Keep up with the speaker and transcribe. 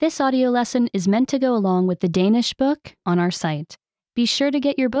This audio lesson is meant to go along with the Danish book on our site. Be sure to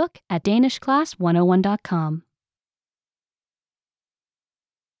get your book at danishclass101.com.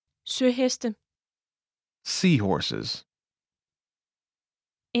 Søheste. Seahorses.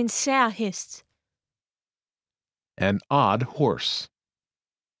 En sær hest. An odd horse.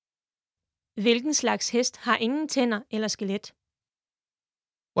 Hvilken slags hest har ingen tænder eller skelet?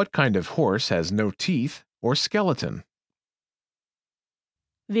 What kind of horse has no teeth or skeleton?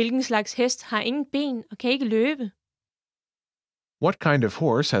 Hvilken slags hest har ingen ben og kan ikke løbe? What kind of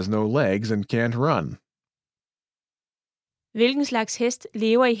horse has no legs and can't run? Hvilken slags hest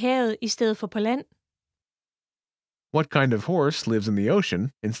lever i havet i stedet for på land? What kind of horse lives in the ocean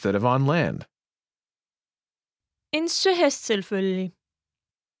instead of on land? En søhest selvfølgelig.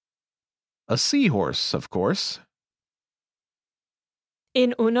 A seahorse, of course.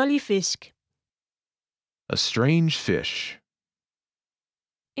 En underlig fisk. A strange fish.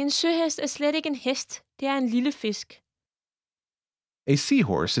 En søhest er slet ikke en hest, det er en lille fisk. A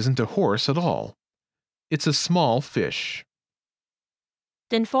seahorse isn't a horse at all. It's a small fish.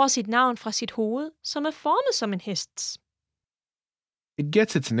 Den får sit navn fra sit hoved, som er formet som en hests. It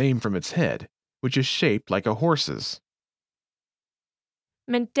gets its name from its head, which is shaped like a horse's.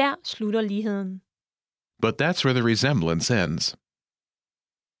 Men der slutter ligheden. But that's where the resemblance ends.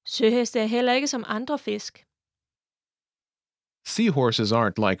 Søheste er heller ikke som andre fisk. Seahorses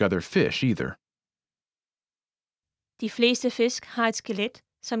aren't like other fish either. De fleste fisk har et skelet,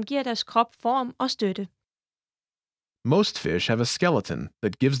 som giver deres krop form og støtte. Most fish have a skeleton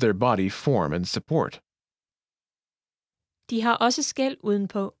that gives their body form and support. De har også skæl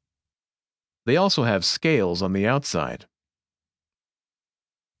udenpå. They also have scales on the outside.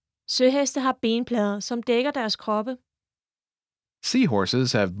 Søheste har benplader, som dækker deres kroppe.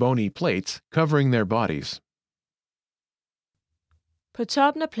 Seahorses have bony plates covering their bodies. På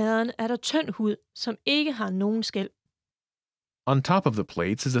toppen af pladerne er der tynd hud, som ikke har nogen skæl. On top of the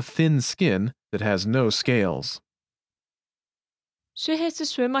plates is a thin skin that has no scales. Søheste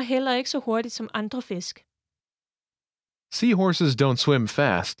svømmer heller ikke så hurtigt som andre fisk. Seahorses don't swim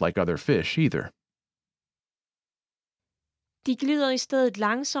fast like other fish either. De glider i stedet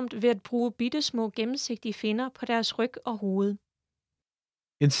langsomt ved at bruge bittesmå gennemsigtige finner på deres ryg og hoved.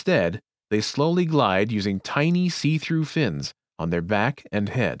 Instead, they slowly glide using tiny see-through fins on their back and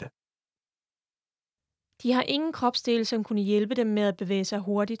head. De har ingen kropsdele, som kunne hjælpe dem med at bevæge sig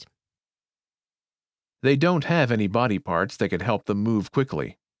hurtigt. They don't have any body parts that could help them move quickly.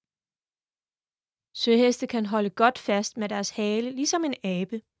 Søheste kan holde godt fast med deres hale, ligesom en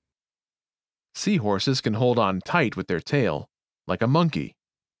abe. Seahorses can hold on tight with their tail, like a monkey.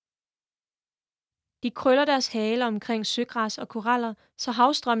 De krøller deres hale omkring søgræs og koraller, så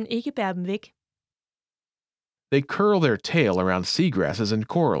havstrømmen ikke bærer dem væk. They curl their tail around seagrasses and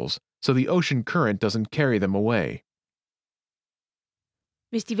corals so the ocean current doesn't carry them away.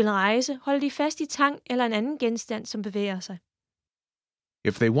 Hvis de vil rejse, holder de fast i tang eller en anden genstand, som bevæger sig.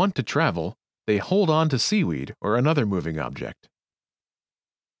 If they want to travel, they hold on to seaweed or another moving object.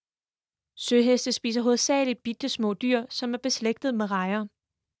 Søheste spiser hovedsageligt bittesmå dyr, som er beslægtet med rejer.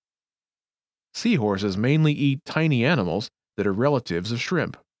 Seahorses mainly eat tiny animals that are relatives of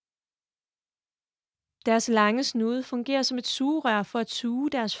shrimp. Deres lange snude fungerer som et sugerør for at suge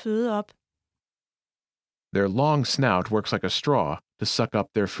deres føde op. Their long snout works like a straw to suck up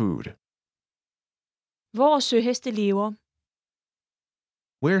their food. Hvor søheste lever.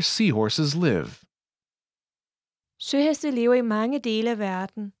 Where seahorses live. Søheste lever i mange dele af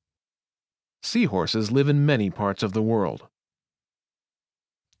verden. Seahorses live in many parts of the world.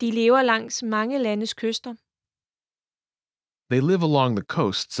 De lever langs mange landes kyster. They live along the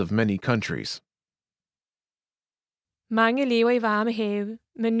coasts of many countries. Mange lever i varme have,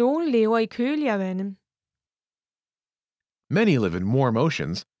 men nogle lever i køligere vande. Many live in warm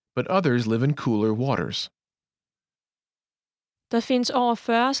oceans, but others live in cooler waters. Der findes over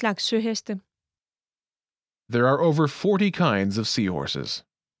 40 slags søheste. There are over 40 kinds of seahorses.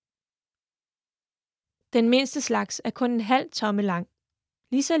 Den mindste slags er kun en halv tomme lang,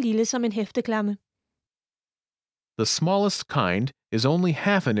 lige så lille som en hæfteklamme. The smallest kind is only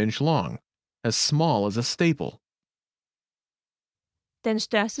half an inch long, as small as a staple. Den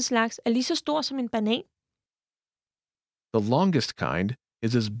største slags er lige så stor som en banan. The longest kind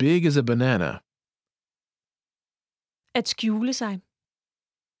is as big as a banana. At skjule sig.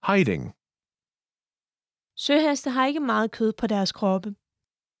 Hiding. Søheste har ikke meget kød på deres kroppe.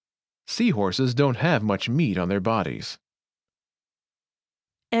 Seahorses don't have much meat on their bodies.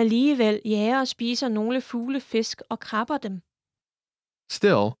 Alligevel jager og spiser nogle fugle, fisk og krabber dem.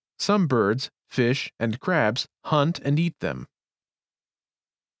 Still, some birds, fish, and crabs hunt and eat them.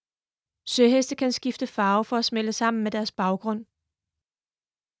 Søheste kan skifte farve for at smelte sammen med deres baggrund.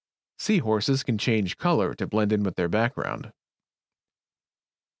 Seahorses can change color to blend in with their background.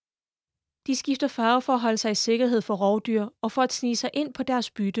 De skifter farve for at holde sig i sikkerhed for rovdyr og for at snige sig ind på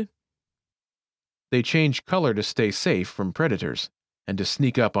deres bytte. They change color to stay safe from predators and to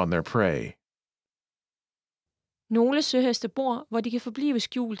sneak up on their prey. Nogle søheste bor, hvor de kan forblive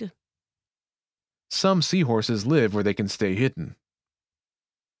skjulte. Some seahorses live where they can stay hidden.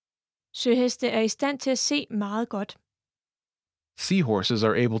 Søheste er i stand til at se meget godt. Seahorses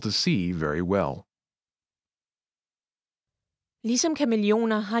are able to see very well. Ligesom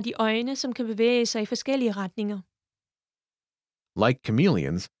kameleoner har de øjne, som kan bevæge sig i forskellige retninger. Like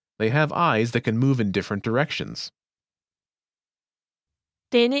chameleons, they have eyes that can move in different directions.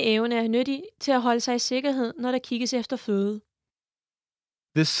 Denne evne er nyttig til at holde sig i sikkerhed, når der kigges efter føde.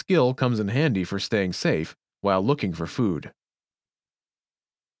 This skill comes in handy for staying safe while looking for food.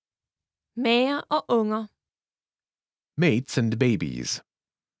 Mager og unger. Mates and babies.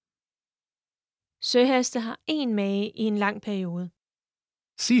 Søheste har én mage i en lang periode.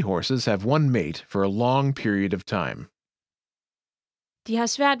 Seahorses have one mate for a long period of time. De har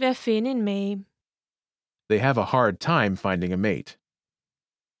svært ved at finde en mage. They have a hard time finding a mate.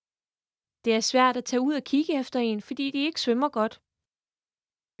 Det er svært at tage ud og kigge efter en, fordi de ikke svømmer godt.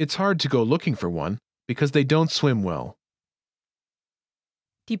 It's hard to go looking for one because they don't swim well.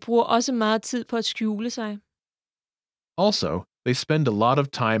 De bruger også meget tid på at skjule sig. Also, they spend a lot of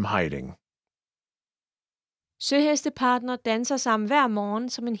time hiding. Søhestepartner danser sammen hver morgen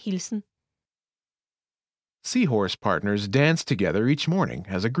som en hilsen. Seahorse partners dance together each morning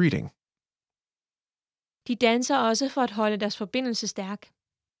as a greeting. De danser også for at holde deres forbindelse stærk.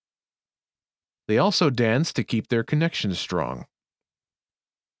 They also dance to keep their connection strong.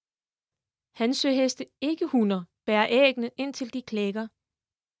 Hansøheste, ikke hunner, bærer æggene indtil de klækker.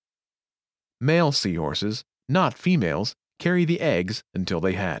 Male seahorses, not females, carry the eggs until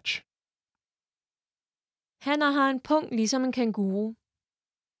they hatch. Hanner har en pung ligesom en kanguru.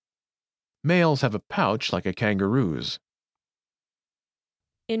 Males have a pouch like a kangaroo's.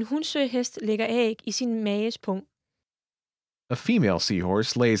 En hunsøhest lægger æg i sin mages pung. A female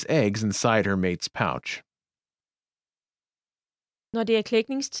seahorse lays eggs inside her mate's pouch. Når det er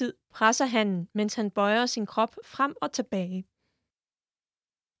klækningstid, presser hannen, mens han bøjer sin krop frem og tilbage.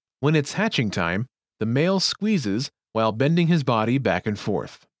 When it's hatching time, the male squeezes while bending his body back and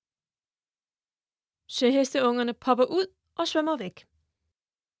forth. Søhesteungerne popper ud og svømmer væk.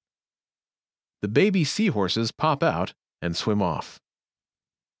 The baby seahorses pop out and swim off.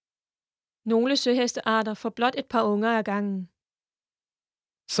 Nogle søhestearter får blot et par unger ad gangen.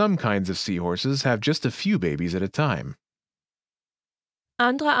 Some kinds of seahorses have just a few babies at a time.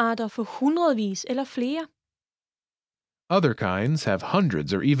 Andre arter får hundredvis eller flere. Other kinds have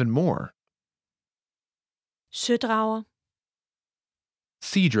hundreds or even more. Sødrager.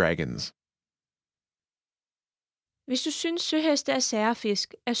 Sea dragons. Hvis du synes søheste er sære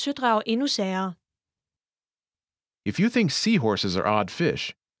fisk, er sødrager endnu særere. If you think seahorses are odd fish,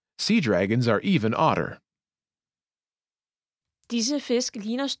 sea dragons are even odder. Disse fisk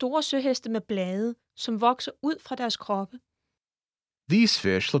ligner store søheste med blade, som vokser ud fra deres kroppe. These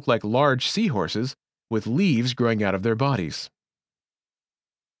fish look like large seahorses with leaves growing out of their bodies.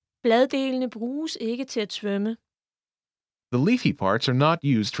 Bladdelene bruges ikke til at svømme. The leafy parts are not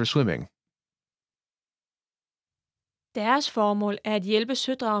used for swimming. Deres formål er at hjælpe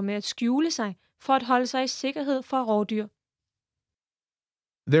sødrager med at skjule sig, for at holde sig i sikkerhed fra rovdyr.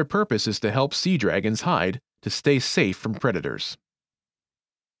 Their purpose is to help sea dragons hide to stay safe from predators.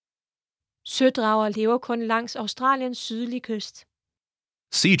 Sødrager lever kun langs Australiens sydlige kyst.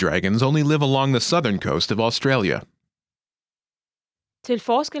 Sea dragons only live along the southern coast of Australia. Til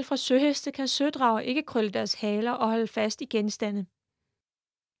forskel fra søheste kan sødrager ikke krølle deres haler og holde fast i genstande.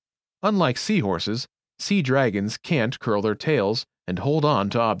 Unlike seahorses, sea dragons can't curl their tails and hold on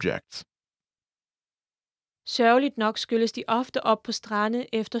to objects. Sørgeligt nok skylles de ofte op på strande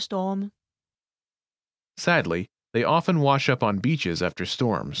efter storme. Sadly, they often wash up on beaches after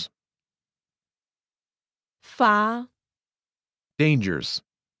storms. Fare. Dangers.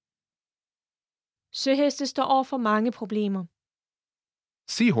 Søheste står over for mange problemer.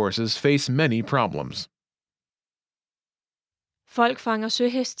 Seahorses face many problems. Folk fanger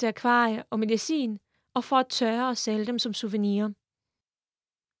søheste til akvarier og medicin, og for at tørre og sælge dem som souvenirer.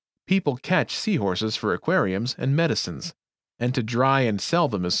 People catch seahorses for aquariums and medicines, and to dry and sell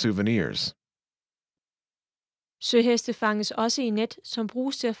them as souvenirs. Søheste fanges også i net, som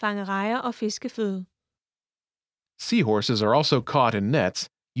bruges til at fange rejer og fiskeføde. Seahorses are also caught in nets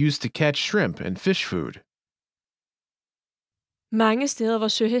used to catch shrimp and fish food. Mange steder, hvor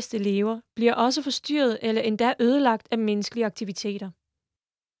søheste lever, bliver også forstyrret eller endda ødelagt af menneskelige aktiviteter.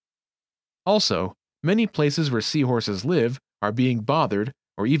 Also, many places where seahorses live are being bothered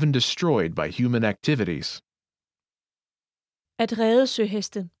or even destroyed by human activities. At redde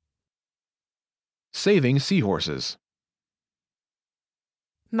søheste. Saving seahorses.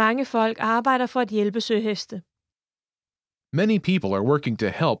 Mange folk arbejder for at hjælpe søheste. Many people are working to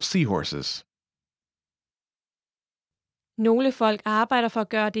help seahorses. Nogle folk arbejder for at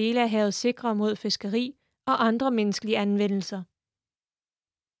gøre dele af havet sikre mod fiskeri og andre menneskelige anvendelser.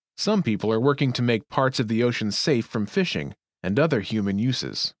 Some people are working to make parts of the ocean safe from fishing and other human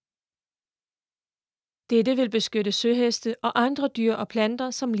uses. Dette vil beskytte søheste og andre dyr og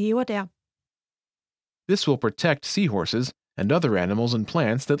planter, som lever der. This will protect seahorses and other animals and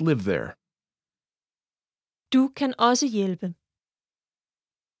plants that live there. Du kan også hjælpe.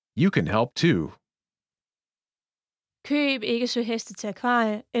 You can help too. Køb ikke søheste til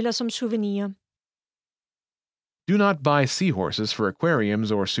akvarie eller som souvenir. Do not buy seahorses for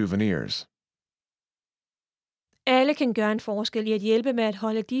aquariums or souvenirs. Alle kan gøre en forskel i at hjælpe med at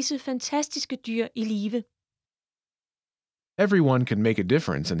holde disse fantastiske dyr i live. Everyone can make a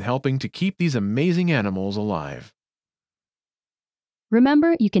difference in helping to keep these amazing animals alive.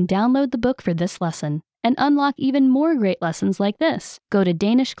 Remember, you can download the book for this lesson and unlock even more great lessons like this. Go to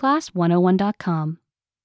danishclass101.com.